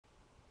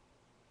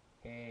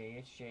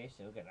It's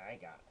Jason. Look at I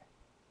got.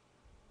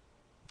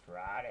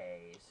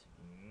 Fridays.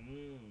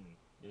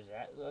 Does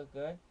that look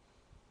good?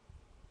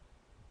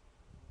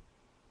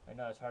 I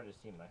know it's hard to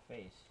see my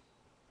face.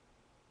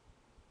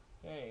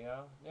 There you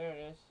go. There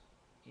it is.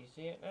 Do you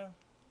see it now?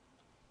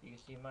 You can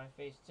see my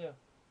face too.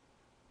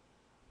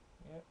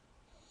 Yep.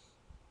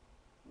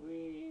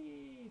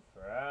 Wee!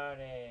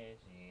 Fridays.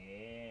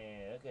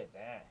 Yeah, look at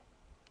that.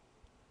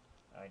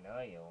 I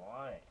know you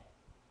want it.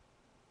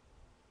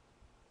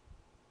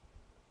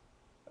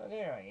 Oh,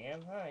 there I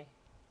am. Hi.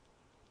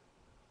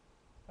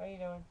 How you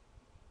doing?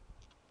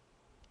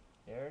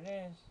 There it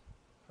is.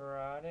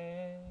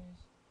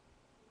 Fridays.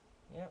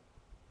 Yep.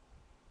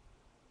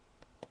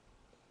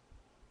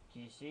 Do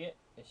you see it?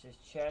 It says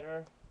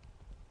cheddar,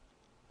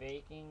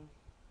 baking,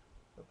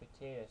 or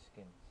potato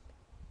skins.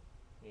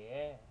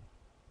 Yeah.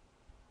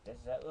 Does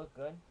that look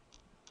good?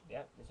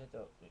 Yep.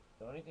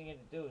 The only thing you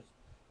have to do is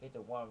you have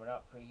to warm it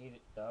up, preheat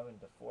the oven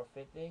to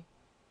 450.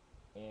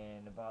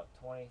 In about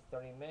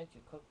 20-30 minutes,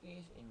 you cook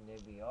these and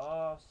they'll be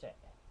all set.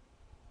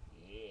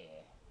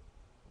 Yeah.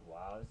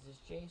 Wow, this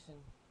is Jason.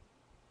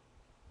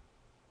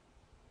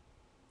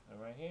 I'm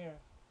right here.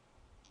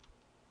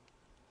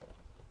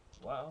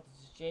 Wow,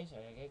 this is Jason.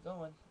 I gotta get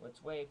going.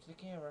 Let's wave to the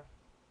camera.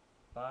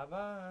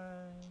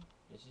 Bye-bye.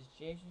 This is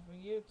Jason for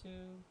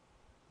YouTube.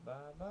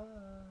 Bye-bye.